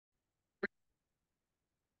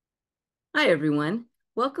Hi, everyone.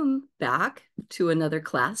 Welcome back to another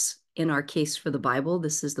class in our Case for the Bible.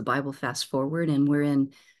 This is the Bible Fast Forward, and we're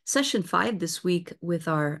in session 5 this week with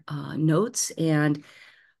our notes. And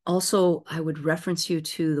also, I would reference you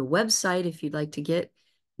to the website if you'd like to get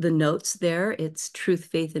the notes there. It's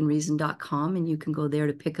truthfaithandreason.com, and you can go there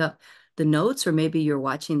to pick up the notes, or maybe you're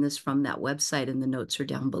watching this from that website and the notes are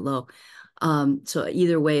down below. So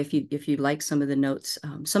either way, if you'd like some of the notes,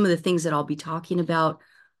 some of the things that I'll be talking about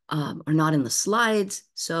are not in the slides.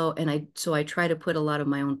 So I try to put a lot of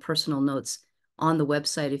my own personal notes on the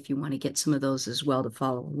website if you want to get some of those as well to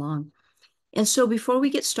follow along. And so before we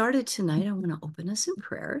get started tonight, I want to open us in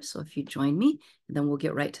prayer. So if you join me, and then we'll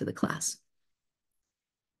get right to the class.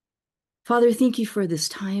 Father, thank you for this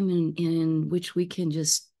time in which we can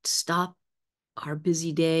just stop our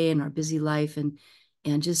busy day and our busy life and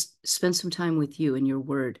just spend some time with you and your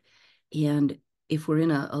word. And if we're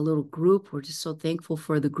in a little group, we're just so thankful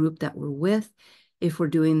for the group that we're with. If we're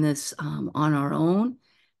doing this on our own,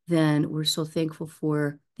 then we're so thankful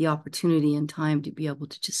for the opportunity and time to be able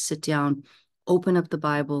to just sit down, open up the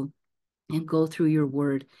Bible, and go through your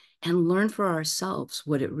word and learn for ourselves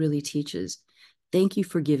what it really teaches. Thank you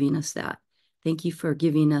for giving us that. Thank you for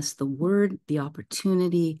giving us the word, the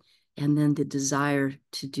opportunity, and then the desire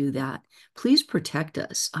to do that. Please protect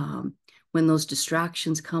us when those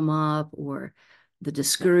distractions come up, or the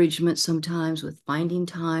discouragement sometimes with finding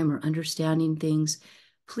time or understanding things.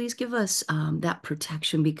 Please give us that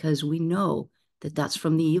protection, because we know that that's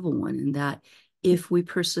from the evil one, and that if we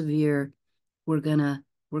persevere, we're gonna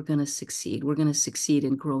succeed. We're gonna succeed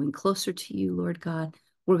in growing closer to you, Lord God.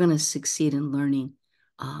 We're gonna succeed in learning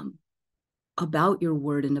about your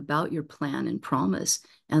word and about your plan and promise,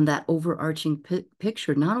 and that overarching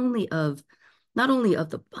picture, not only of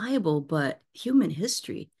the Bible, but human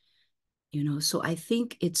history. So I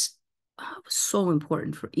think it's so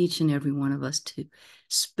important for each and every one of us to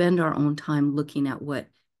spend our own time looking at what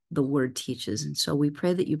the word teaches. And so we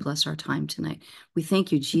pray that you bless our time tonight. We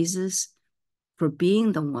thank you, Jesus, for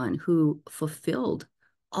being the one who fulfilled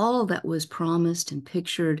all that was promised and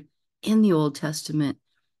pictured in the Old Testament,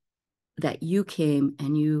 that you came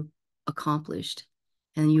and you accomplished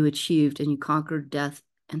and you achieved, and you conquered death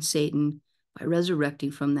and Satan by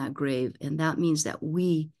resurrecting from that grave. And that means that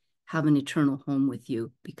we have an eternal home with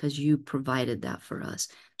you, because you provided that for us.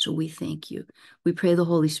 So we thank you. We pray the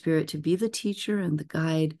Holy Spirit to be the teacher and the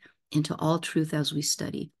guide into all truth as we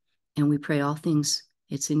study. And we pray all things.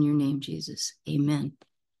 It's in your name, Jesus. Amen.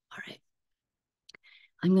 All right.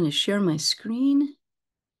 I'm going to share my screen.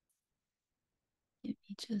 Give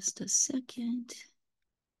me just a second.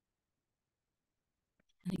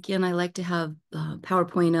 And again, I like to have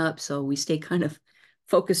PowerPoint up so we stay kind of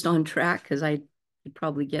focused on track, because I could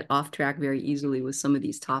probably get off track very easily with some of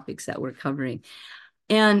these topics that we're covering.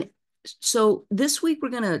 And so this week, we're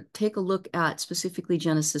going to take a look at specifically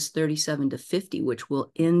Genesis 37 to 50, which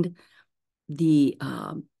will end the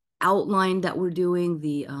outline that we're doing,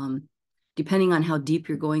 depending on how deep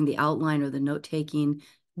you're going, the outline or the note-taking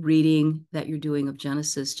reading that you're doing of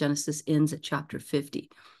Genesis. Genesis ends at chapter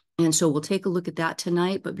 50. And so we'll take a look at that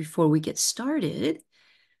tonight. But before we get started,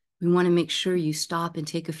 we want to make sure you stop and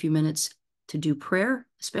take a few minutes to do prayer,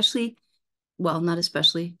 not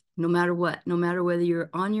especially, no matter what, no matter whether you're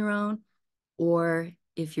on your own, or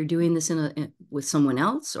if you're doing this with someone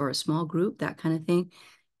else or a small group, that kind of thing.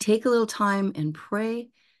 Take a little time and pray,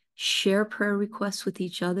 share prayer requests with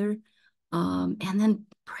each other, and then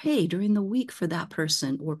pray during the week for that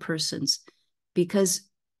person or persons, because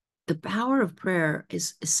the power of prayer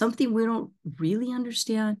is something we don't really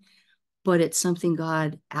understand, but it's something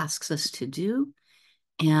God asks us to do.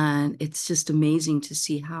 And it's just amazing to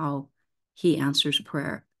see how he answers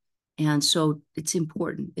prayer. And so it's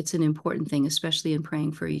important. It's an important thing, especially in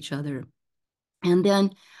praying for each other. And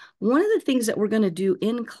then one of the things that we're going to do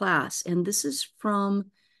in class, and this is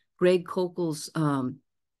from Greg Koukl's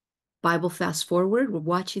Bible Fast Forward. We're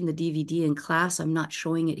watching the DVD in class. I'm not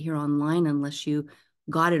showing it here online unless you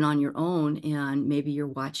got it on your own, and maybe you're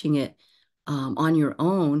watching it on your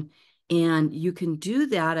own. And you can do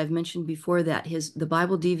that. I've mentioned before that the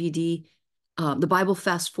Bible DVD, the Bible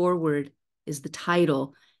Fast Forward is the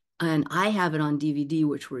title. And I have it on DVD,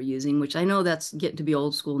 which we're using, which I know that's getting to be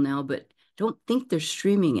old school now, but I don't think they're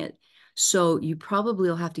streaming it. So you probably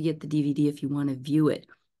will have to get the DVD if you want to view it.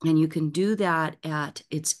 And you can do that at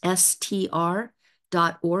str.org,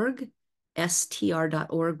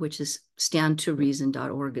 which is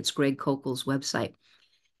standtoreason.org. It's Greg Koukl's website.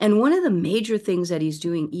 And one of the major things that he's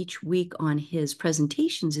doing each week on his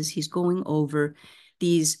presentations is he's going over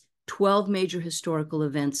these 12 major historical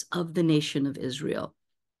events of the nation of Israel.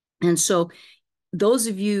 And so those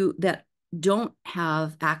of you that don't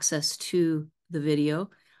have access to the video,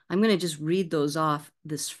 I'm going to just read those off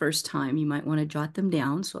this first time. You might want to jot them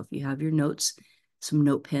down. So if you have your notes, some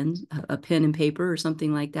note pens, a pen and paper or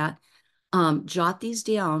something like that, jot these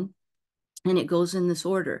down, and it goes in this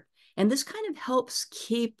order. And this kind of helps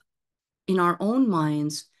keep in our own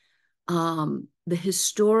minds the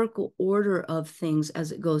historical order of things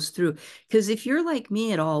as it goes through. Because if you're like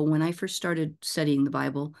me at all, when I first started studying the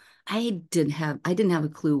Bible, I didn't have a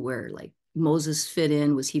clue where like Moses fit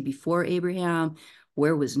in. Was he before Abraham?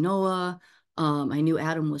 Where was Noah? I knew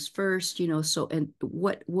Adam was first, so and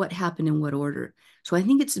what happened in what order. So I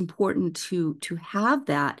think it's important to have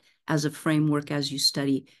that as a framework as you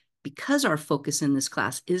study, because our focus in this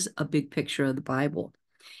class is a big picture of the Bible.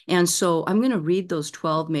 And so I'm going to read those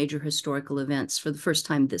 12 major historical events for the first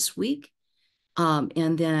time this week.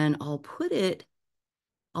 And then I'll put it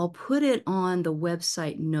on the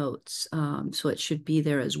website notes. So it should be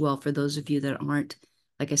there as well for those of you that aren't,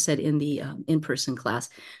 like I said, in the in-person class.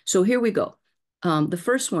 So here we go. The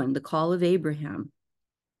first one, the call of Abraham.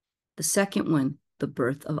 The second one, the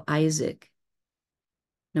birth of Isaac.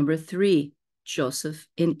 Number 3, Joseph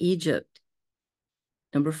in Egypt.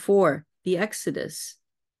 Number 4, the Exodus.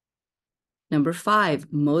 Number 5,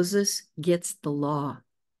 Moses gets the law.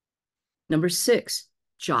 Number 6,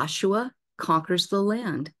 Joshua conquers the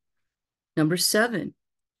land. Number 7,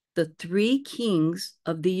 the 3 kings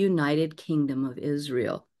of the United Kingdom of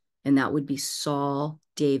Israel. And that would be Saul,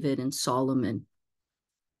 David, and Solomon.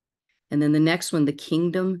 And then the next one, the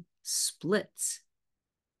kingdom splits.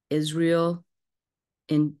 Israel,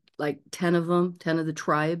 in like 10 of them, 10 of the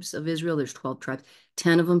tribes of Israel, there's 12 tribes,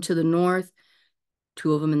 10 of them to the north,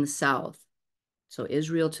 2 of them in the south. So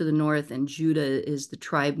Israel to the north, and Judah is the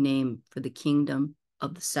tribe name for the kingdom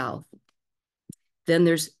of the south. Then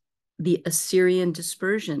there's the Assyrian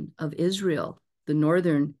dispersion of Israel. The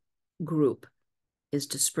northern group is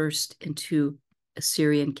dispersed into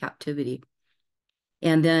Assyrian captivity.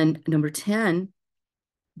 And then number 10,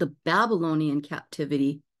 the Babylonian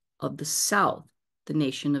captivity of the south. The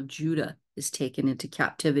nation of Judah is taken into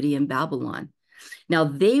captivity in Babylon. Now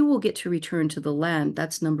they will get to return to the land.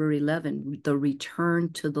 That's number 11, the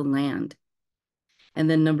return to the land. And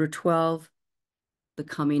then number 12, the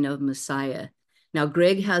coming of Messiah. Now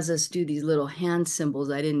Greg has us do these little hand symbols.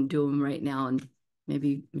 I didn't do them right now, and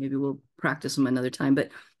maybe we'll practice them another time. But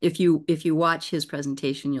if you watch his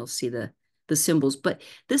presentation, you'll see the symbols. But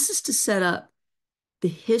this is to set up the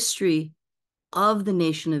history of the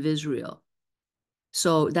nation of Israel.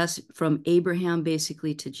 So that's from Abraham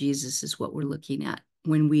basically to Jesus is what we're looking at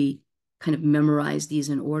when we kind of memorize these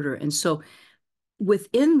in order. And so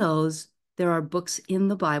within those, there are books in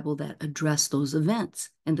the Bible that address those events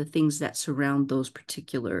and the things that surround those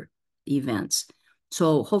particular events.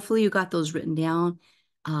 So hopefully you got those written down.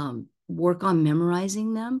 Work on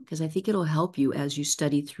memorizing them, because I think it'll help you as you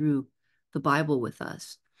study through the Bible with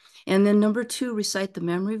us. And then number 2, recite the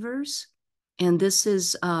memory verse. And this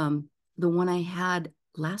is the one I had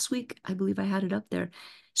last week. I believe I had it up there.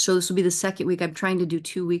 So this will be the second week. I'm trying to do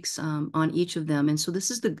 2 weeks on each of them. And so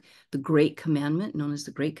this is the Great Commandment, known as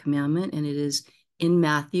the Great Commandment, and it is in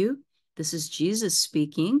Matthew. This is Jesus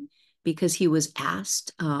speaking, because he was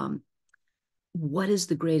asked, what is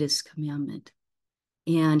the greatest commandment?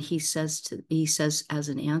 And he says as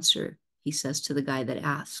an answer, he says to the guy that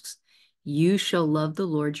asks, you shall love the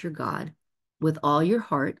Lord your God with all your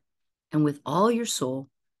heart and with all your soul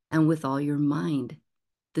and with all your mind.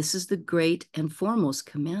 This is the great and foremost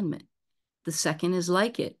commandment. The second is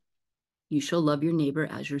like it. You shall love your neighbor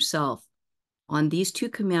as yourself. On these 2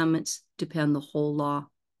 commandments depend the whole law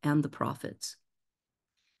and the prophets.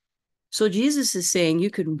 So Jesus is saying you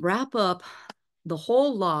can wrap up the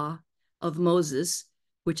whole law of Moses,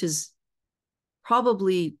 which is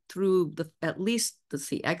probably through at least, let's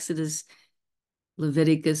see, Exodus,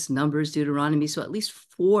 Leviticus, Numbers, Deuteronomy. So at least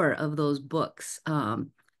 4 of those books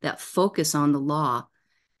that focus on the law.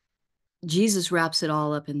 Jesus wraps it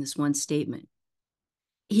all up in this one statement.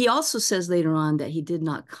 He also says later on that he did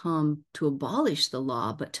not come to abolish the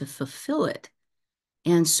law, but to fulfill it.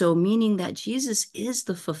 And so meaning that Jesus is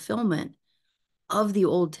the fulfillment of the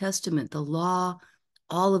Old Testament, the law,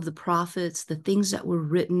 all of the prophets, the things that were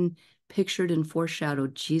written, pictured, and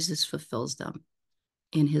foreshadowed. Jesus fulfills them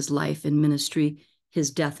in his life and ministry,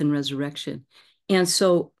 his death and resurrection. And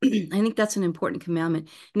so I think that's an important commandment.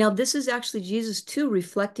 Now, this is actually Jesus too,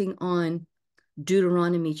 reflecting on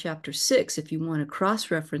Deuteronomy chapter 6, if you want to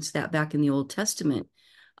cross-reference that back in the Old Testament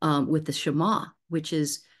with the Shema, which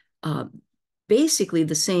is basically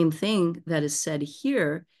the same thing that is said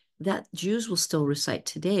here that Jews will still recite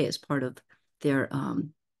today as part of their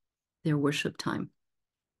worship time.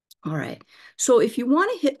 All right. So if you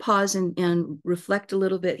want to hit pause and reflect a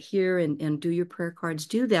little bit here and do your prayer cards,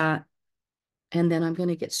 do that. And then I'm going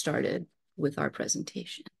to get started with our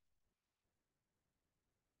presentation.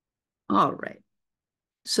 All right.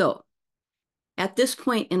 So at this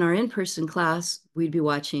point in our in-person class, we'd be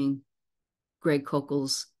watching Greg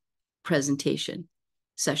Koukl's presentation,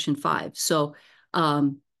 session 5. So,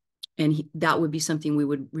 that would be something we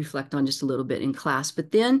would reflect on just a little bit in class.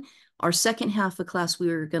 But then our second half of class, we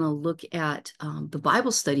were going to look at the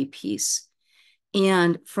Bible study piece.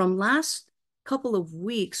 And from last couple of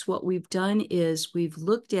weeks, what we've done is we've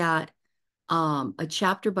looked at a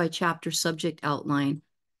chapter by chapter subject outline.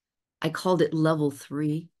 I called it level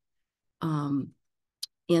 3. And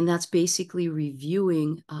that's basically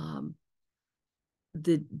reviewing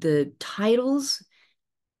the titles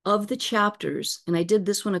of the chapters. And I did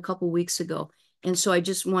this one a couple weeks ago. And so I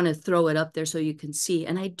just want to throw it up there so you can see.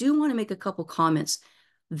 And I do want to make a couple comments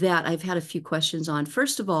that I've had a few questions on.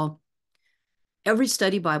 First of all, every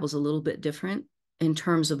study Bible is a little bit different in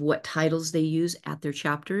terms of what titles they use at their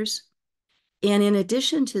chapters. And in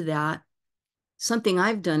addition to that, something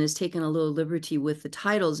I've done is taken a little liberty with the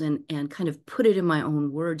titles and kind of put it in my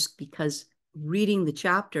own words, because reading the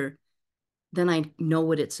chapter, then I know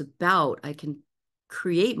what it's about. I can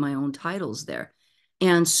create my own titles there.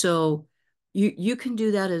 And so you can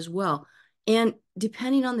do that as well. And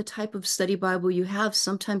depending on the type of study Bible you have,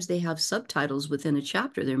 sometimes they have subtitles within a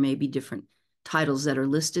chapter. There may be different titles that are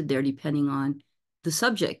listed there depending on the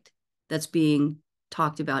subject that's being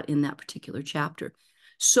talked about in that particular chapter.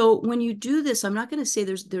 So when you do this, I'm not going to say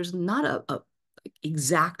there's not a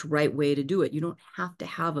exact right way to do it. You don't have to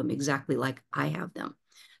have them exactly like I have them.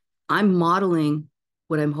 I'm modeling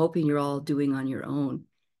what I'm hoping you're all doing on your own.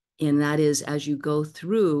 And that is, as you go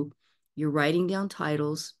through, you're writing down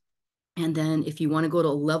titles. And then if you want to go to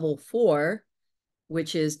level 4,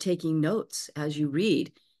 which is taking notes as you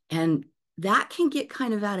read, and that can get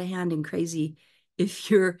kind of out of hand and crazy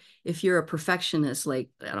if you're a perfectionist, like,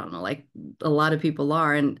 I don't know, like a lot of people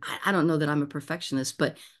are. And I don't know that I'm a perfectionist,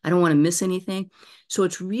 but I don't want to miss anything. So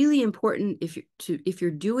it's really important if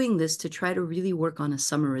you're doing this to try to really work on a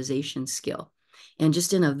summarization skill. And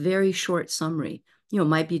just in a very short summary,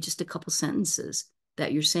 might be just a couple sentences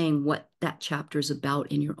that you're saying what that chapter is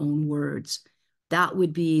about in your own words. That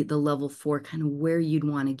would be the level 4, kind of where you'd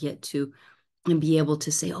want to get to and be able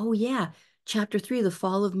to say, oh yeah, chapter 3, the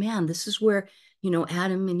fall of man. This is where,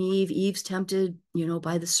 Adam and Eve's tempted,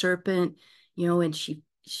 by the serpent, and she,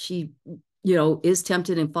 is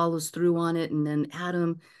tempted and follows through on it. And then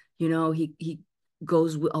Adam, he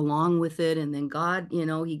goes along with it. And then God,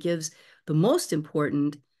 he gives the most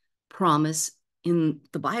important promise in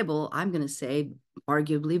the Bible, I'm going to say,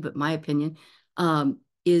 arguably, but my opinion,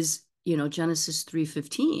 is, Genesis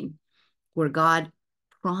 3:15, where God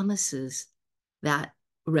promises that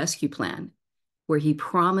rescue plan, where he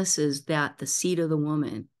promises that the seed of the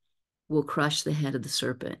woman will crush the head of the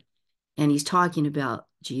serpent. And he's talking about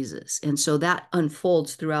Jesus. And so that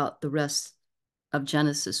unfolds throughout the rest of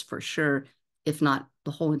Genesis for sure, if not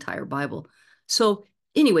the whole entire Bible. So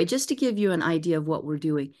anyway, just to give you an idea of what we're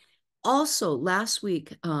doing. Also, last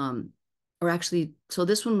week, or actually, so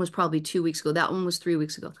this one was probably 2 weeks ago. That one was 3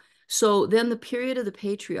 weeks ago. So then the period of the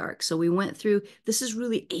patriarchs. So we went through, this is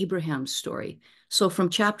really Abraham's story. So from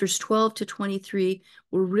chapters 12 to 23,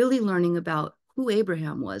 we're really learning about who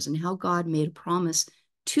Abraham was and how God made a promise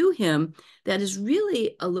to him that is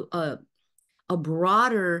really a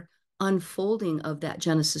broader unfolding of that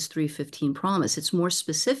Genesis 3:15 promise. It's more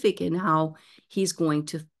specific in how he's going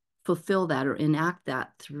to fulfill that or enact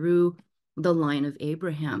that through the line of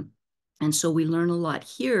Abraham. And so we learn a lot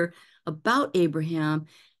here about Abraham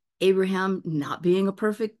not being a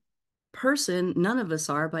perfect person. None of us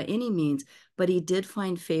are by any means, but he did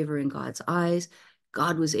find favor in God's eyes.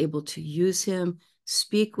 God was able to use him,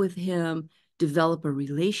 speak with him, develop a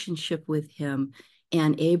relationship with him.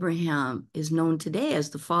 And Abraham is known today as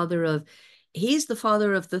he's the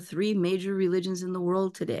father of the 3 major religions in the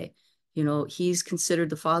world today. He's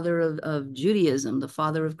considered the father of Judaism, the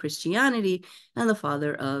father of Christianity, and the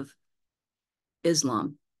father of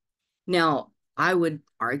Islam. Now, I would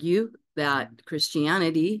argue that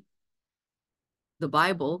Christianity, the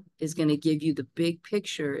Bible, is going to give you the big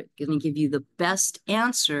picture, going to give you the best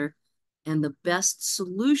answer and the best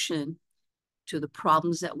solution to the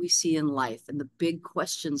problems that we see in life and the big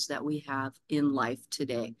questions that we have in life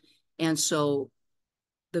today. And so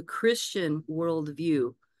the Christian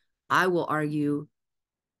worldview, I will argue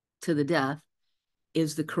to the death,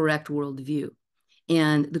 is the correct worldview.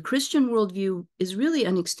 And the Christian worldview is really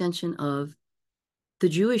an extension of the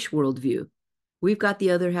Jewish worldview. We've got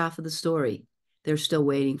the other half of the story. They're still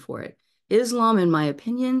waiting for it. Islam, in my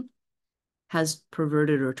opinion, has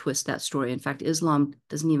perverted or twisted that story. In fact, Islam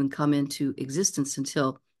doesn't even come into existence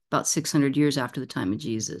until about 600 years after the time of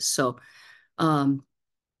Jesus. So um,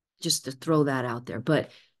 just to throw that out there.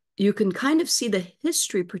 But you can kind of see the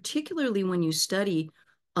history, particularly when you study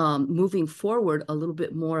moving forward a little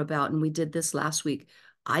bit more about, and we did this last week,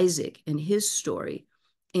 Isaac and his story.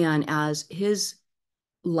 And as his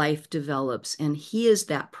life develops, and he is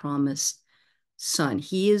that promised son,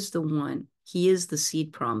 he is the one, he is the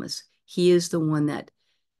seed promise. He is the one that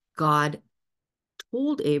God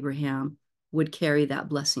told Abraham would carry that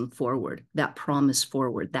blessing forward, that promise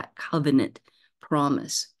forward, that covenant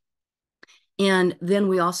promise. And then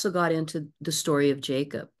we also got into the story of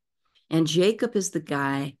Jacob. And Jacob is the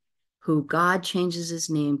guy who God changes his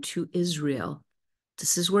name to Israel.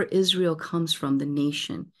 This is where Israel comes from, the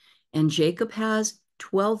nation. And Jacob has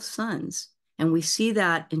 12 sons. And we see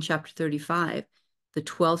that in chapter 35, the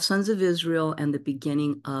 12 sons of Israel and the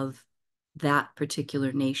beginning of that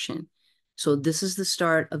particular nation. So this is the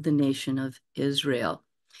start of the nation of Israel.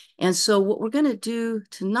 And so what we're going to do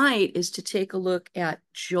tonight is to take a look at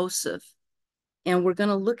Joseph. And we're going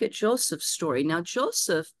to look at Joseph's story. Now,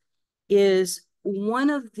 Joseph is one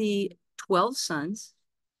of the 12 sons.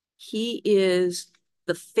 He is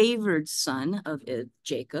the favored son of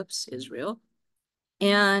Jacob's, Israel.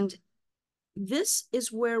 And this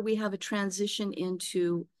is where we have a transition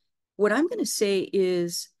into what I'm going to say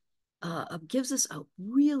is gives us a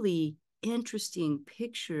really interesting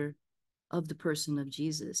picture of the person of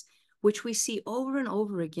Jesus, which we see over and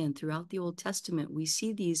over again throughout the Old Testament. We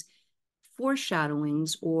see these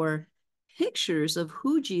foreshadowings or pictures of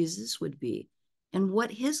who Jesus would be and what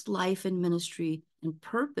his life and ministry and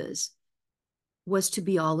purpose was to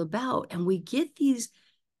be all about. And we get these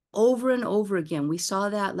over and over again. We saw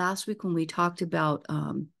that last week when we talked about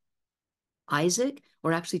Isaac,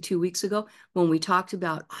 or actually 2 weeks ago, when we talked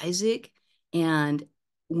about Isaac and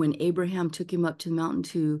when Abraham took him up to the mountain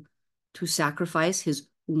to sacrifice his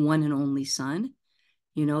one and only son.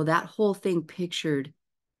 You know, that whole thing pictured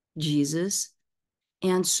Jesus.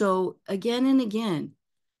 And so again and again,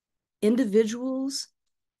 individuals,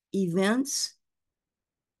 events,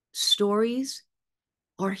 stories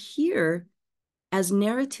are here as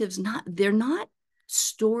narratives. They're not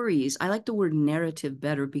stories. I like the word narrative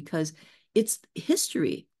better because it's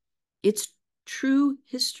history. It's true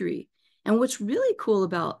history. And what's really cool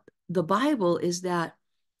about the Bible is that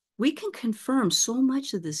we can confirm so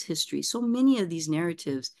much of this history, so many of these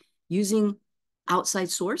narratives using outside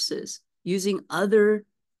sources, using other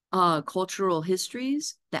cultural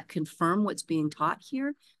histories that confirm what's being taught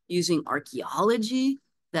here, using archaeology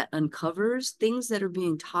that uncovers things that are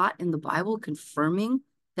being taught in the Bible, confirming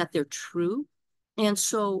that they're true. And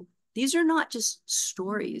so these are not just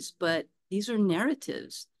stories, but these are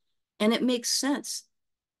narratives. And it makes sense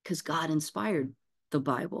because God inspired the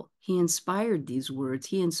Bible. He inspired these words.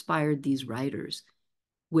 He inspired these writers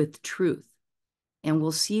with truth. And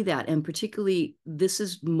we'll see that. And particularly, this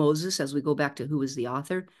is Moses, as we go back to who is the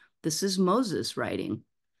author. This is Moses writing.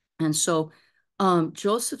 And so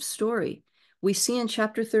Joseph's story, we see in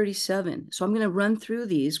chapter 37. So I'm going to run through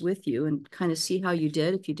these with you and kind of see how you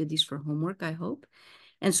did, if you did these for homework, I hope.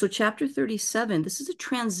 And so chapter 37, this is a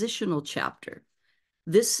transitional chapter.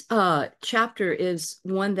 This chapter is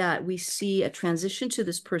one that we see a transition to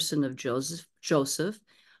this person of Joseph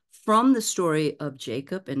from the story of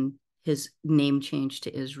Jacob and his name change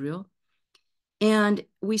to Israel. And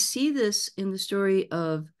we see this in the story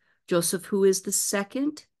of Joseph, who is the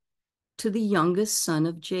second to the youngest son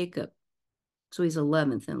of Jacob. So he's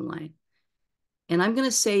 11th in line. And I'm going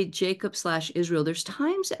to say Jacob / Israel. There's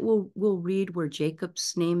times that we'll read where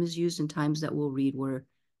Jacob's name is used and times that we'll read where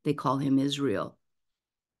they call him Israel.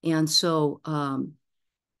 And so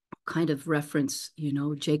kind of reference, you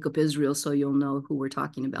know, Jacob, Israel, so you'll know who we're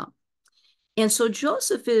talking about. And so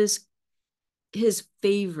Joseph is his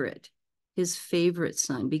favorite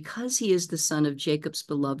son, because he is the son of Jacob's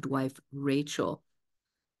beloved wife, Rachel,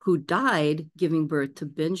 who died giving birth to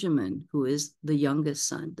Benjamin, who is the youngest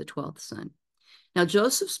son, the 12th son. Now,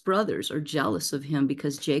 Joseph's brothers are jealous of him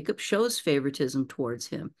because Jacob shows favoritism towards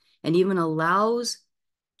him and even allows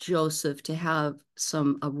Joseph to have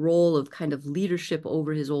a role of kind of leadership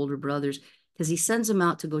over his older brothers, because he sends them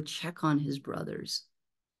out to go check on his brothers.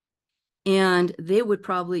 And they would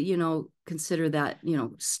probably, you know, consider that, you know,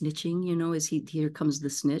 snitching, you know, here comes the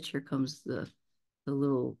snitch, here comes the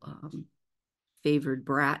little favored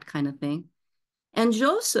brat kind of thing. And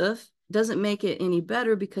Joseph doesn't make it any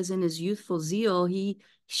better, because in his youthful zeal, he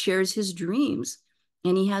shares his dreams,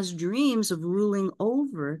 and he has dreams of ruling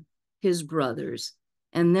over his brothers.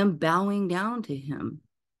 and them bowing down to him,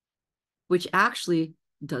 which actually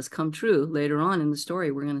does come true later on in the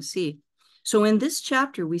story we're going to see. So in this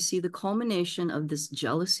chapter, we see the culmination of this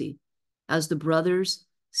jealousy as the brothers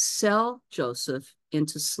sell Joseph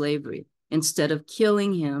into slavery instead of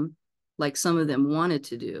killing him like some of them wanted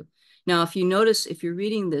to do. Now, if you notice, if you're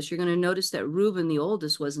reading this, you're going to notice that Reuben, the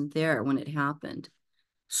oldest, wasn't there when it happened.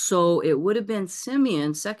 So it would have been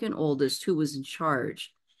Simeon, second oldest, who was in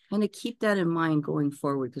charge. Kind of keep that in mind going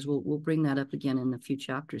forward, because we'll bring that up again in a few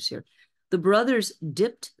chapters here. The brothers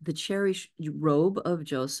dipped the cherished robe of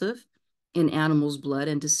Joseph in animal's blood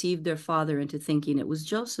and deceived their father into thinking it was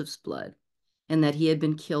Joseph's blood and that he had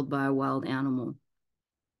been killed by a wild animal.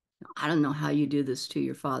 I don't know how you do this to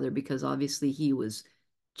your father, because obviously he was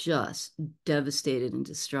just devastated and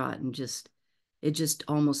distraught, and it just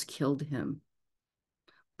almost killed him.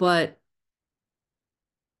 But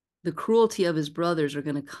the cruelty of his brothers are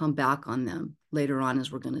going to come back on them later on,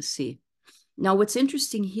 as we're going to see. Now, what's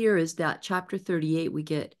interesting here is that chapter 38, we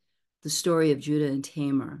get the story of Judah and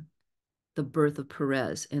Tamar, the birth of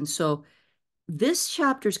Perez. And so this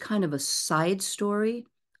chapter is kind of a side story.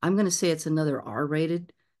 I'm going to say it's another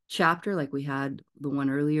R-rated chapter, like we had the one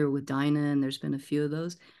earlier with Dinah, and there's been a few of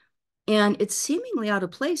those. And it's seemingly out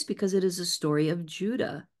of place because it is a story of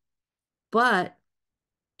Judah. But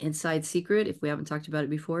inside secret, if we haven't talked about it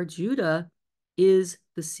before, Judah is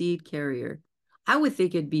the seed carrier. I would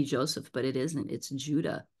think it'd be Joseph, but it isn't. It's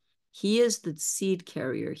Judah. He is the seed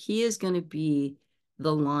carrier. He is going to be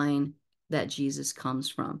the line that Jesus comes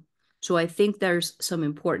from. So I think there's some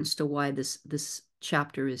importance to why this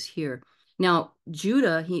chapter is here. Now,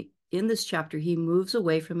 Judah, in this chapter, he moves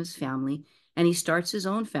away from his family and he starts his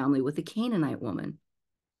own family with a Canaanite woman.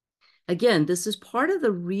 Again, this is part of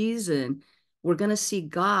the reason we're going to see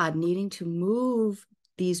God needing to move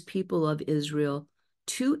these people of Israel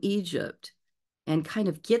to Egypt and kind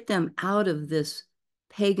of get them out of this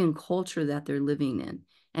pagan culture that they're living in.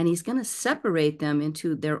 And he's going to separate them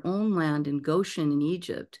into their own land in Goshen in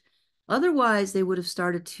Egypt. Otherwise, they would have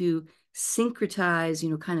started to syncretize,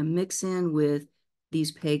 kind of mix in with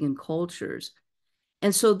these pagan cultures.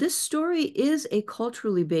 And so this story is a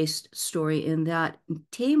culturally based story in that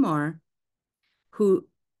Tamar, who,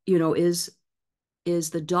 is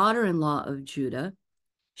the daughter-in-law of Judah,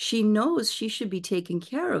 she knows she should be taken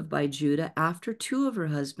care of by Judah after two of her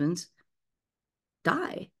husbands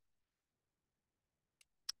die.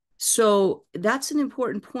 So that's an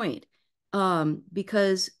important point,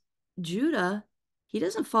 because Judah, he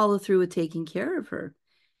doesn't follow through with taking care of her.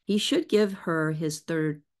 He should give her his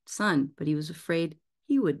third son, but he was afraid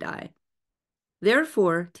he would die.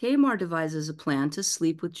 Therefore, Tamar devises a plan to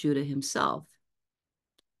sleep with Judah himself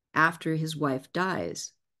after his wife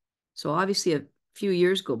dies. So obviously a few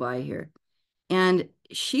years go by here. And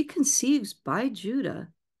she conceives by Judah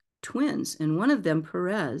twins, and one of them,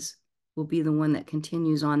 Perez, will be the one that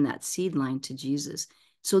continues on that seed line to Jesus.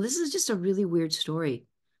 So this is just a really weird story,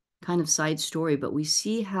 kind of side story, but we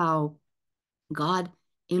see how God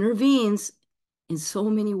intervenes in so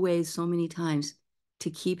many ways, so many times, to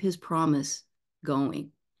keep his promise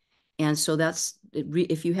going. And so that's,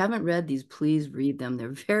 if you haven't read these, please read them. They're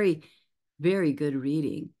very, very good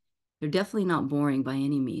reading. They're definitely not boring by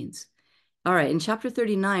any means. All right, in chapter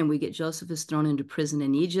 39, we get Joseph is thrown into prison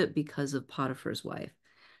in Egypt because of Potiphar's wife.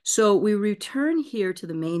 So we return here to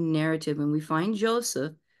the main narrative, and we find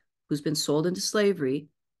Joseph, who's been sold into slavery,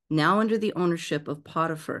 now under the ownership of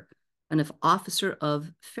Potiphar, an officer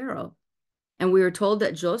of Pharaoh. And we are told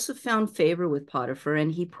that Joseph found favor with Potiphar,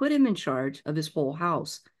 and he put him in charge of his whole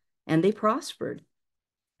house, and they prospered.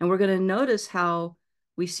 And we're going to notice how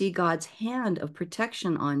we see God's hand of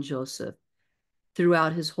protection on Joseph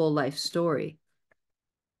throughout his whole life story.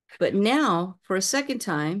 But now, for a second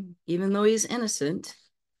time, even though he's innocent,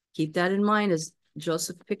 keep that in mind as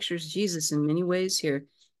Joseph pictures Jesus in many ways here.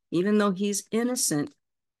 Even though he's innocent,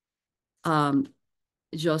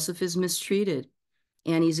 Joseph is mistreated,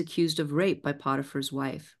 and he's accused of rape by Potiphar's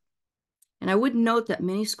wife. And I would note that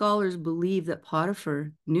many scholars believe that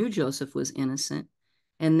Potiphar knew Joseph was innocent,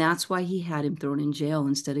 and that's why he had him thrown in jail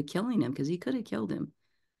instead of killing him, because he could have killed him.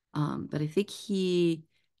 But I think he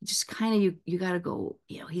just kind of, you got to go,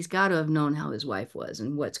 he's got to have known how his wife was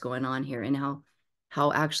and what's going on here, and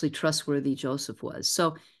how actually trustworthy Joseph was.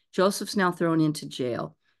 So Joseph's now thrown into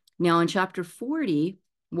jail. Now in chapter 40,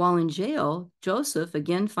 while in jail, Joseph,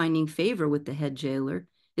 again finding favor with the head jailer,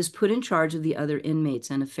 is put in charge of the other inmates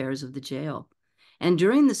and affairs of the jail. And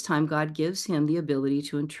during this time, God gives him the ability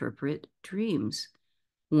to interpret dreams.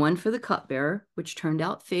 One for the cupbearer, which turned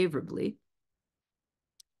out favorably,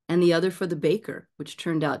 and the other for the baker, which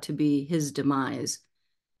turned out to be his demise.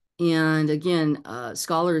 And again,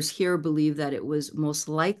 scholars here believe that it was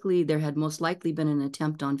there had most likely been an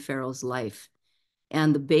attempt on Pharaoh's life,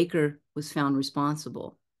 and the baker was found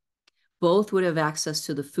responsible. Both would have access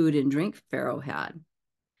to the food and drink Pharaoh had.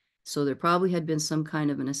 So there probably had been some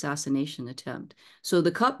kind of an assassination attempt. So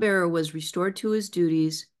the cupbearer was restored to his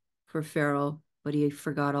duties for Pharaoh, but he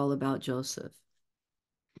forgot all about Joseph.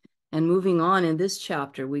 And moving on in this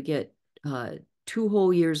chapter, we get 2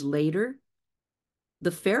 whole years later,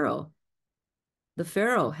 the Pharaoh. The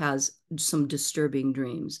Pharaoh has some disturbing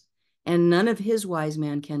dreams, and none of his wise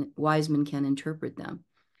men can interpret them.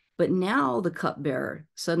 But now the cupbearer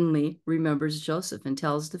suddenly remembers Joseph and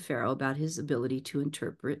tells the Pharaoh about his ability to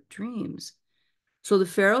interpret dreams. So the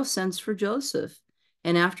Pharaoh sends for Joseph,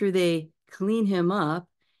 and after they clean him up,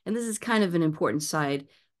 and this is kind of an important side,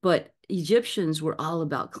 but Egyptians were all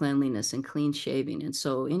about cleanliness and clean shaving. And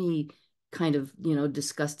so any kind of,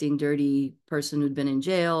 disgusting, dirty person who'd been in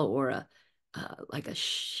jail, or like a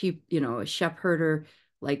sheep, a sheepherder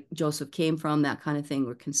like Joseph came from, that kind of thing,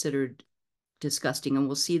 were considered disgusting. And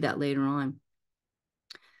we'll see that later on.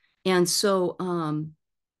 And so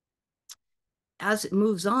as it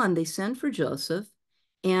moves on, they send for Joseph,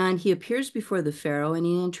 and he appears before the Pharaoh and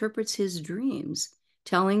he interprets his dreams,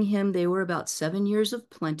 telling him they were about 7 years of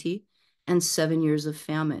plenty and 7 years of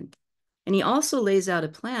famine. And he also lays out a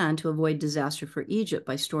plan to avoid disaster for Egypt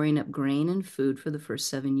by storing up grain and food for the first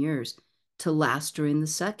 7 years to last during the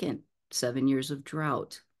second 7 years of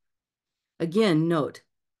drought. Again, note,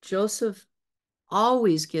 Joseph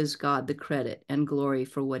always gives God the credit and glory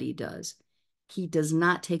for what he does. He does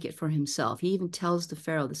not take it for himself. He even tells the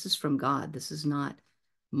Pharaoh, this is from God. This is not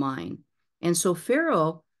mine. And so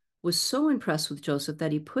Pharaoh was so impressed with Joseph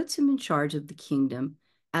that he puts him in charge of the kingdom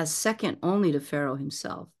as second only to Pharaoh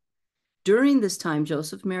himself. During this time,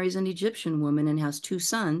 Joseph marries an Egyptian woman and has 2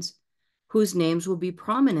 sons whose names will be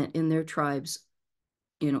prominent in their tribes,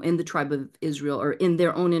 in the tribe of Israel, or in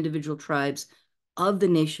their own individual tribes of the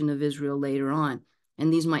nation of Israel later on.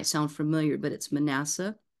 And these might sound familiar, but it's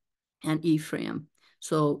Manasseh and Ephraim.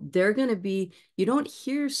 So they're going to be, you don't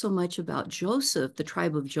hear so much about Joseph, the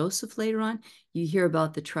tribe of Joseph later on. You hear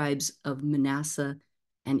about the tribes of Manasseh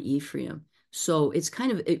and Ephraim. So it's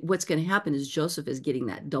kind of, what's going to happen is Joseph is getting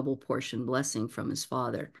that double portion blessing from his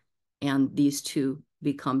father. And these two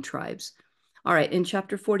become tribes. All right, in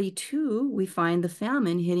chapter 42, we find the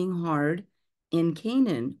famine hitting hard in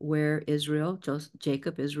Canaan, where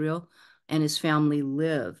Jacob, Israel, and his family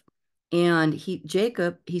live. And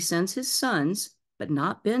Jacob sends his sons, but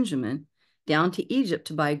not Benjamin, down to Egypt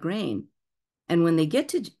to buy grain. And when they get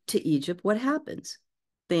to Egypt, what happens?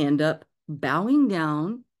 They end up bowing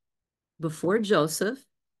down before Joseph,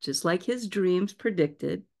 just like his dreams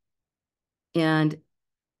predicted. And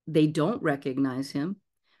they don't recognize him,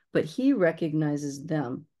 but he recognizes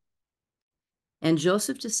them. And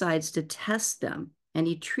Joseph decides to test them, and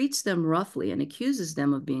he treats them roughly and accuses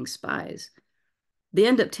them of being spies. They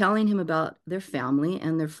end up telling him about their family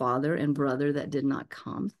and their father and brother that did not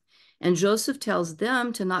come. And Joseph tells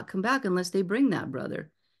them to not come back unless they bring that brother.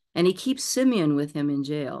 And he keeps Simeon with him in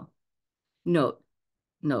jail. Note,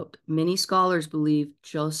 many scholars believe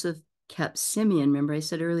Joseph kept Simeon. Remember I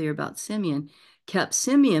said earlier about Simeon, kept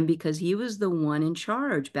Simeon because he was the one in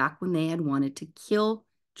charge back when they had wanted to kill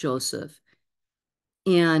Joseph.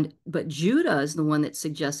 But Judah is the one that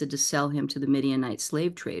suggested to sell him to the Midianite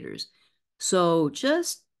slave traders. So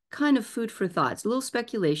just kind of food for thought. It's a little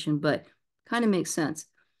speculation, but kind of makes sense.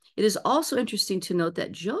 It is also interesting to note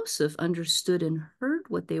that Joseph understood and heard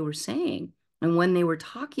what they were saying, and when they were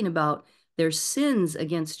talking about their sins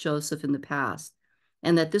against Joseph in the past,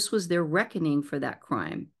 and that this was their reckoning for that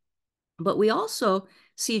crime. But we also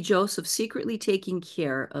see Joseph secretly taking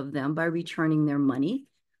care of them by returning their money,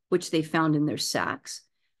 which they found in their sacks,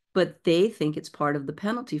 but they think it's part of the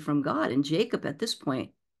penalty from God. And Jacob at this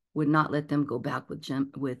point would not let them go back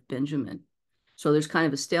with Benjamin. So there's kind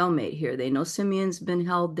of a stalemate here. They know Simeon's been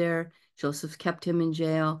held there. Joseph kept him in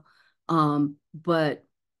jail. But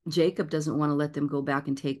Jacob doesn't want to let them go back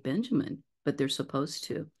and take Benjamin, but they're supposed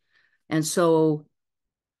to. And so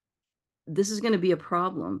this is going to be a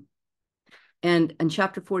problem. And in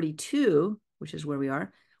chapter 42, which is where we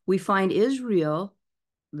are, we find Israel,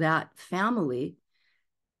 that family,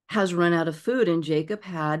 has run out of food, and Jacob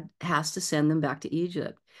has to send them back to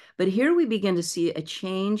Egypt. But here we begin to see a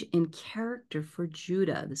change in character for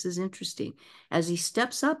Judah. This is interesting. As he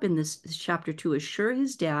steps up in this chapter to assure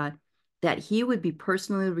his dad that he would be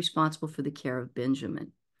personally responsible for the care of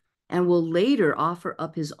Benjamin, and will later offer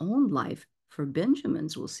up his own life for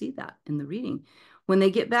Benjamin's. We'll see that in the reading. When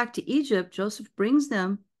they get back to Egypt, Joseph brings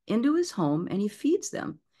them into his home and he feeds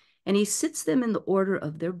them. And he sits them in the order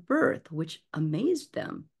of their birth, which amazed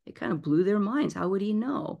them. It kind of blew their minds. How would he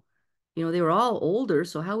know? They were all older,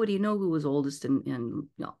 so how would he know who was oldest in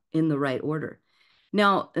the right order?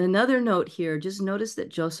 Now, another note here, just notice that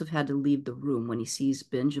Joseph had to leave the room when he sees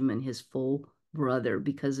Benjamin, his full brother,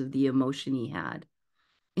 because of the emotion he had.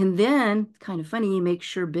 And then, kind of funny, he makes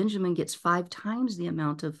sure Benjamin gets 5 times the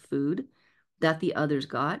amount of food that the others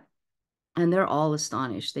got. And they're all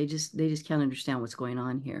astonished. They just can't understand what's going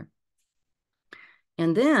on here.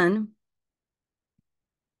 And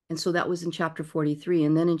so that was in chapter 43.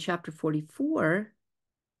 And then in chapter 44,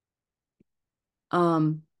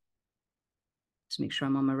 let's make sure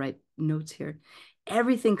I'm on my right notes here.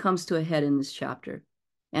 Everything comes to a head in this chapter.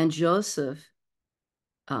 And Joseph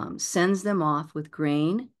sends them off with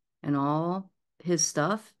grain and all his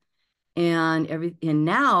stuff. And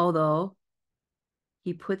now, though,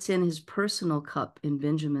 he puts in his personal cup in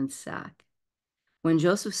Benjamin's sack. When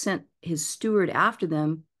Joseph sent his steward after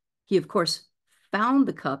them, he, of course, found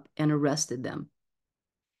the cup and arrested them.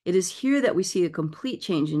 It is here that we see a complete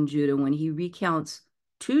change in Judah when he recounts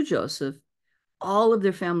to Joseph all of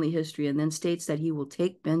their family history and then states that he will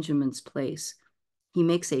take Benjamin's place. He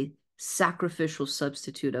makes a sacrificial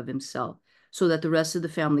substitute of himself so that the rest of the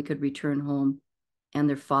family could return home and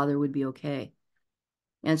their father would be okay.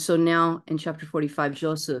 And so now in chapter 45,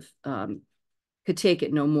 Joseph could take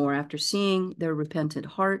it no more after seeing their repentant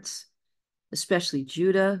hearts, especially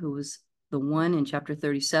Judah, who was the one in chapter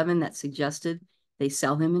 37 that suggested they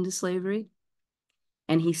sell him into slavery.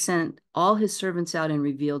 And he sent all his servants out and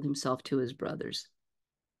revealed himself to his brothers.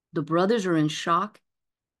 The brothers are in shock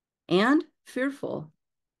and fearful.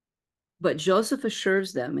 But Joseph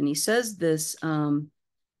assures them, and he says this in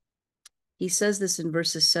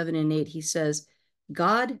verses 7 and 8. He says,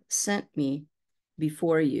 God sent me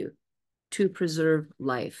before you to preserve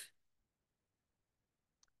life.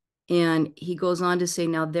 And he goes on to say,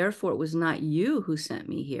 now, therefore, it was not you who sent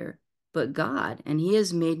me here, but God. And he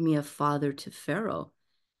has made me a father to Pharaoh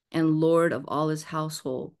and Lord of all his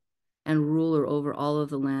household and ruler over all of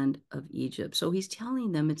the land of Egypt. So he's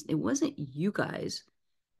telling them it wasn't you guys,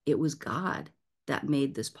 it was God that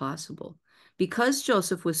made this possible. Because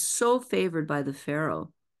Joseph was so favored by the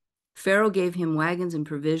Pharaoh gave him wagons and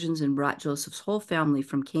provisions and brought Joseph's whole family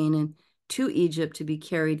from Canaan to Egypt to be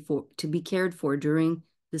cared for during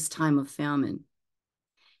this time of famine.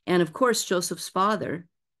 And of course, Joseph's father,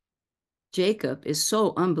 Jacob, is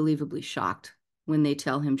so unbelievably shocked when they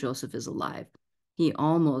tell him Joseph is alive. He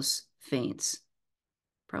almost faints.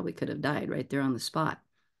 Probably could have died right there on the spot.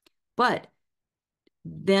 But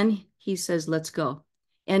then he says, let's go.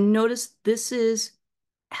 And notice this is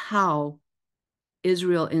how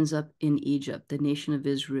Israel ends up in Egypt. The nation of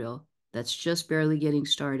Israel that's just barely getting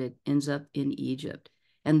started ends up in Egypt.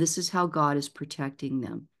 And this is how God is protecting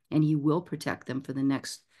them. And he will protect them for the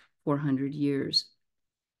next 400 years.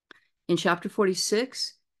 In chapter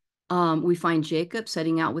 46, we find Jacob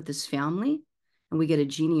setting out with his family, and we get a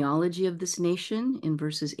genealogy of this nation in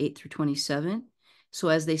verses 8 through 27. So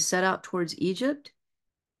as they set out towards Egypt,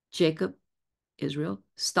 Jacob, Israel,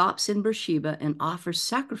 stops in Beersheba and offers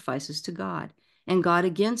sacrifices to God. And God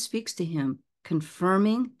again speaks to him,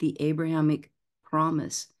 confirming the Abrahamic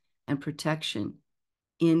promise and protection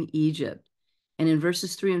in Egypt. And in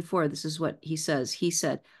verses 3 and 4, this is what he says. He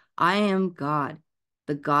said, I am God,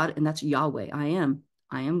 the God, and that's Yahweh. I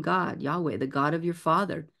am God, Yahweh, the God of your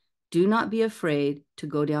father. Do not be afraid to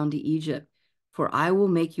go down to Egypt, for I will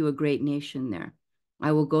make you a great nation there.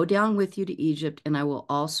 I will go down with you to Egypt, and I will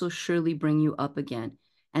also surely bring you up again,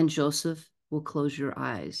 and Joseph will close your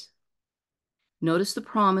eyes. Notice the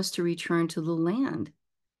promise to return to the land,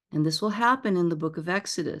 and this will happen in the book of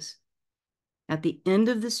Exodus. At the end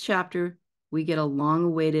of this chapter, we get a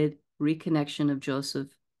long-awaited reconnection of Joseph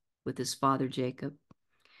with his father Jacob.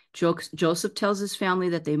 Joseph tells his family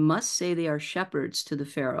that they must say they are shepherds to the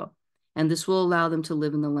Pharaoh, and this will allow them to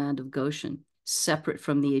live in the land of Goshen, separate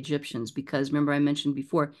from the Egyptians, because remember I mentioned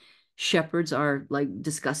before, shepherds are like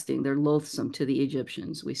disgusting. They're loathsome to the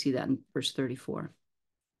Egyptians. We see that in verse 34.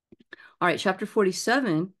 All right, chapter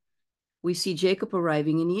 47, we see Jacob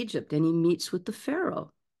arriving in Egypt, and he meets with the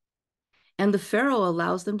Pharaoh. And the Pharaoh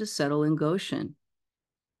allows them to settle in Goshen.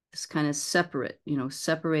 This kind of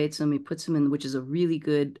separates them. He puts them in, which is a really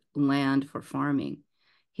good land for farming.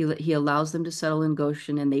 He allows them to settle in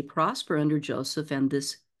Goshen, and they prosper under Joseph and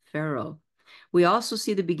this Pharaoh. We also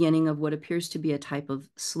see the beginning of what appears to be a type of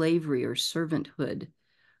slavery or servanthood.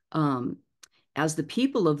 As the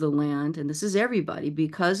people of the land, and this is everybody,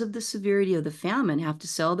 because of the severity of the famine, have to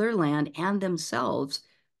sell their land and themselves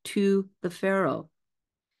to the Pharaoh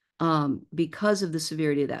because of the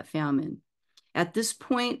severity of that famine. At this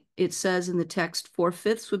point, it says in the text,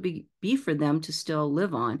 4/5 would be for them to still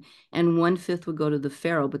live on, and 1/5 would go to the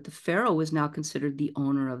Pharaoh, but the Pharaoh was now considered the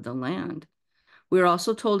owner of the land. We're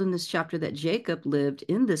also told in this chapter that Jacob lived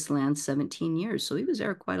in this land 17 years, so he was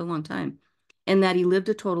there quite a long time, and that he lived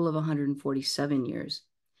a total of 147 years.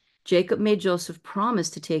 Jacob made Joseph promise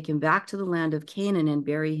to take him back to the land of Canaan and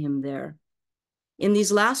bury him there. In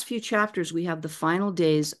these last few chapters, we have the final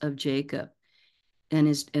days of Jacob and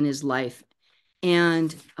his life.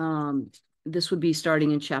 And this would be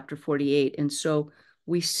starting in chapter 48. And so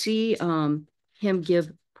we see him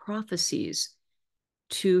give prophecies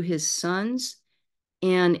to his sons.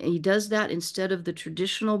 And he does that instead of the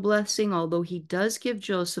traditional blessing, although he does give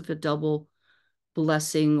Joseph a double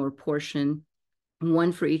blessing or portion,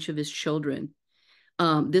 one for each of his children.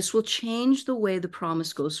 This will change the way the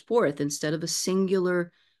promise goes forth. Instead of a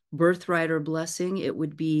singular birthright or blessing, it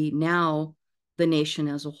would be now the nation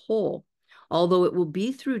as a whole. Although it will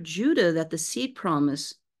be through Judah that the seed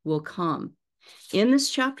promise will come. In this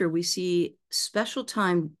chapter, we see special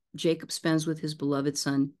time Jacob spends with his beloved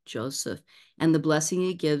son, Joseph, and the blessing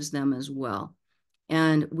he gives them as well.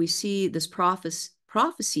 And we see this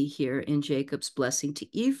prophecy here in Jacob's blessing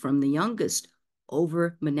to Ephraim, the youngest,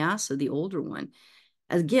 over Manasseh, the older one.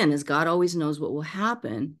 Again, as God always knows what will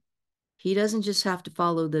happen, he doesn't just have to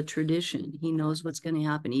follow the tradition. He knows what's going to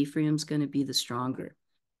happen. Ephraim's going to be the stronger.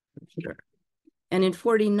 Sure. And in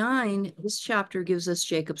 49, this chapter gives us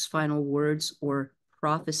Jacob's final words or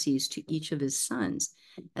prophecies to each of his sons,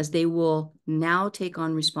 as they will now take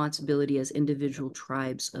on responsibility as individual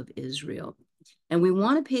tribes of Israel. And we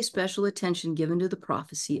want to pay special attention given in the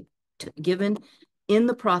prophecy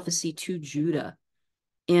to Judah.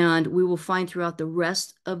 And we will find throughout the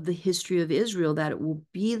rest of the history of Israel that it will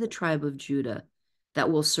be the tribe of Judah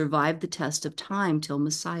that will survive the test of time till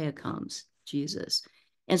Messiah comes, Jesus.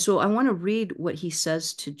 And so I want to read what he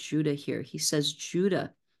says to Judah here. He says,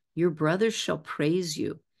 Judah, your brothers shall praise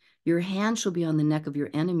you. Your hand shall be on the neck of your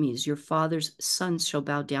enemies. Your father's sons shall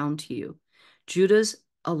bow down to you. Judah's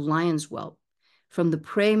a lion's whelp. From the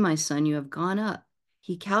prey, my son, you have gone up.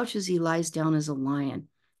 He couches, he lies down as a lion.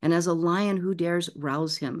 And as a lion, who dares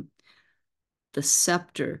rouse him? The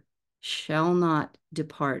scepter shall not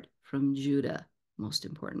depart from Judah. Most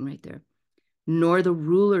important right there. Nor the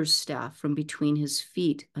ruler's staff from between his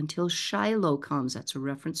feet until Shiloh comes. That's a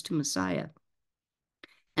reference to Messiah.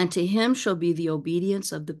 And to him shall be the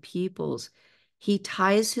obedience of the peoples. He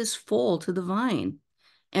ties his foal to the vine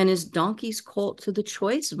and his donkey's colt to the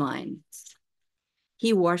choice vine.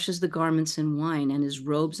 He washes the garments in wine and his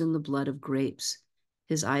robes in the blood of grapes.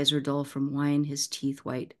 His eyes are dull from wine, his teeth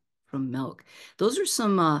white from milk. Those are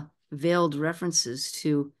some veiled references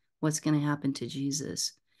to what's going to happen to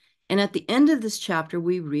Jesus. And at the end of this chapter,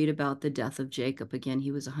 we read about the death of Jacob. Again,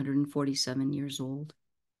 he was 147 years old.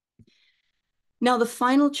 Now, the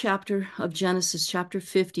final chapter of Genesis, chapter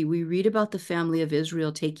 50, we read about the family of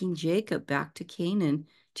Israel taking Jacob back to Canaan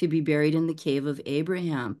to be buried in the cave of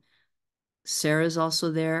Abraham. Sarah's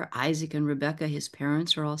also there. Isaac and Rebekah, his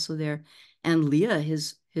parents, are also there. And Leah,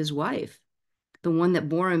 his wife, the one that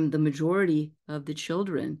bore him the majority of the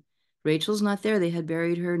children. Rachel's not there. They had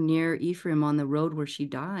buried her near Ephraim on the road where she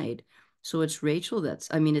died. So it's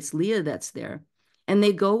it's Leah that's there. And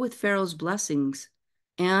they go with Pharaoh's blessings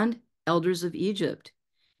and elders of Egypt.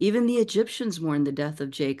 Even the Egyptians mourn the death of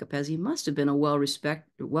Jacob, as he must have been a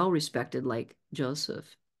well-respected like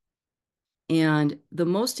Joseph. And the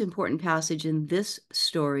most important passage in this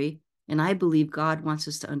story, and I believe God wants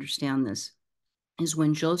us to understand this, is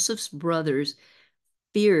when Joseph's brothers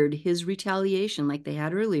feared his retaliation like they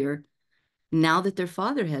had earlier, now that their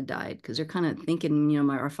father had died, because they're kind of thinking,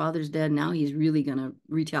 our father's dead, now he's really going to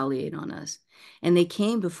retaliate on us. And they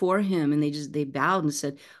came before him and they bowed and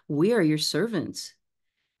said, we are your servants.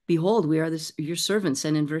 Behold, we are your servants.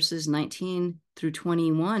 And in verses 19 through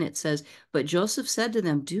 21, it says, but Joseph said to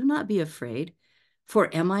them, do not be afraid,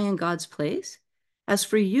 for am I in God's place? As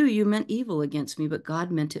for you, you meant evil against me, but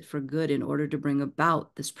God meant it for good in order to bring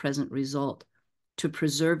about this present result, to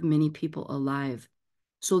preserve many people alive.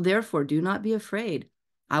 So therefore, do not be afraid.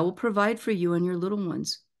 I will provide for you and your little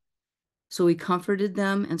ones. So he comforted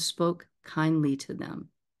them and spoke kindly to them.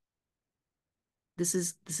 This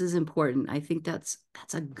is important. I think that's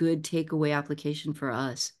a good takeaway application for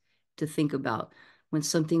us to think about when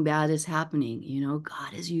something bad is happening.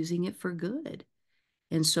 God is using it for good.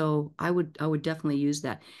 And so I would definitely use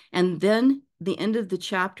that. And then the end of the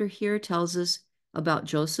chapter here tells us about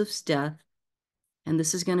Joseph's death. And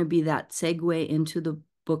this is going to be that segue into the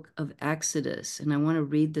book of Exodus. And I want to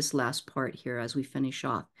read this last part here as we finish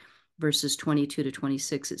off, verses 22 to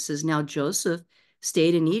 26. It says, now Joseph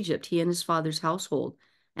stayed in Egypt, he and his father's household.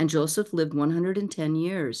 And Joseph lived 110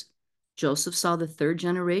 years. Joseph saw the third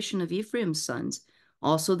generation of Ephraim's sons,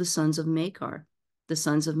 also the sons of Machir. The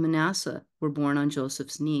sons of Manasseh were born on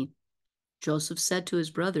Joseph's knee. Joseph said to his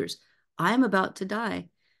brothers, I am about to die,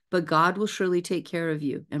 but God will surely take care of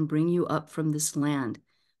you and bring you up from this land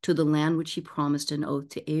to the land which he promised an oath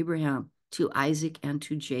to Abraham, to Isaac, and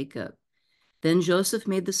to Jacob. Then Joseph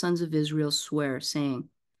made the sons of Israel swear, saying,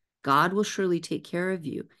 God will surely take care of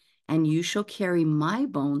you, and you shall carry my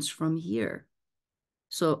bones from here.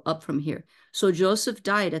 So up from here. So Joseph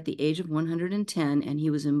died at the age of 110, and he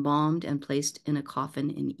was embalmed and placed in a coffin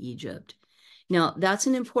in Egypt. Now, that's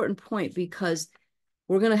an important point because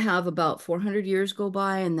we're going to have about 400 years go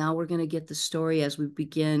by, and now we're going to get the story as we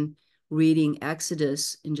begin reading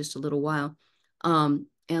Exodus in just a little while, and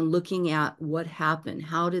looking at what happened.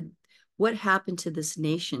 What happened to this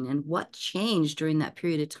nation and what changed during that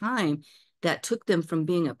period of time that took them from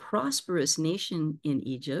being a prosperous nation in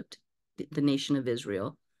Egypt, the nation of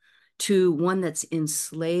Israel, to one that's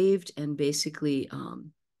enslaved and basically,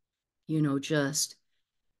 just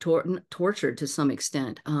tortured to some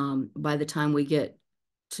extent by the time we get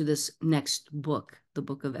to this next book, the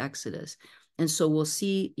book of Exodus. And so we'll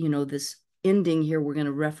see, this ending here we're going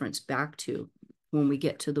to reference back to when we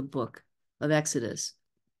get to the book of Exodus.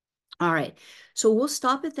 All right. So we'll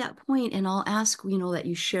stop at that point and I'll ask, that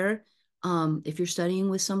you share, if you're studying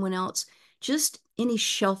with someone else, just any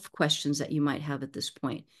shelf questions that you might have at this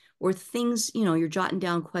point, or things, you're jotting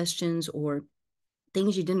down questions or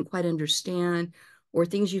things you didn't quite understand, or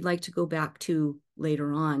things you'd like to go back to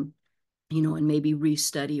later on, and maybe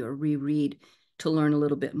restudy or reread to learn a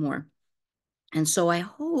little bit more. And so I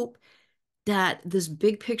hope that this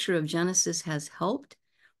big picture of Genesis has helped.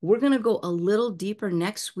 We're going to go a little deeper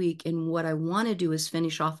next week. And what I want to do is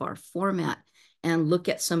finish off our format and look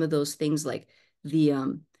at some of those things like the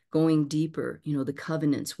going deeper, the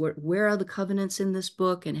covenants. Where are the covenants in this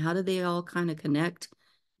book and how do they all kind of connect?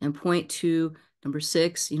 And point to number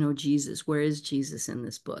 6, Jesus. Where is Jesus in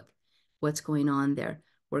this book? What's going on there?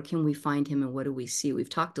 Where can we find him and what do we see? We've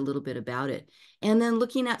talked a little bit about it. And then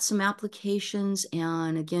looking at some applications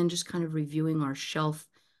and again, just kind of reviewing our shelf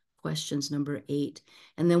questions, number 8.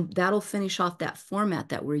 And then that'll finish off that format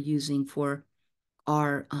that we're using for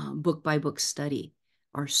our book by book study,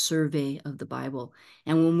 our survey of the Bible.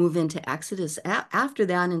 And we'll move into Exodus after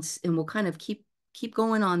that, and we'll kind of keep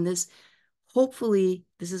going on this. Hopefully,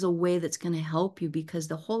 this is a way that's going to help you because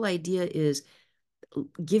the whole idea is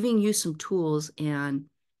giving you some tools and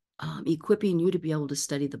equipping you to be able to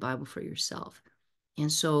study the Bible for yourself.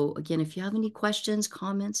 And so, again, if you have any questions,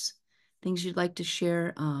 comments, things you'd like to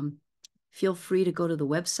share, feel free to go to the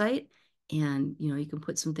website and, you can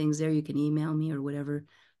put some things there. You can email me or whatever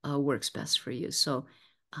works best for you. So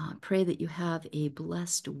pray that you have a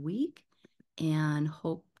blessed week and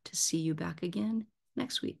hope to see you back again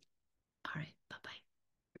next week. All right. Bye-bye.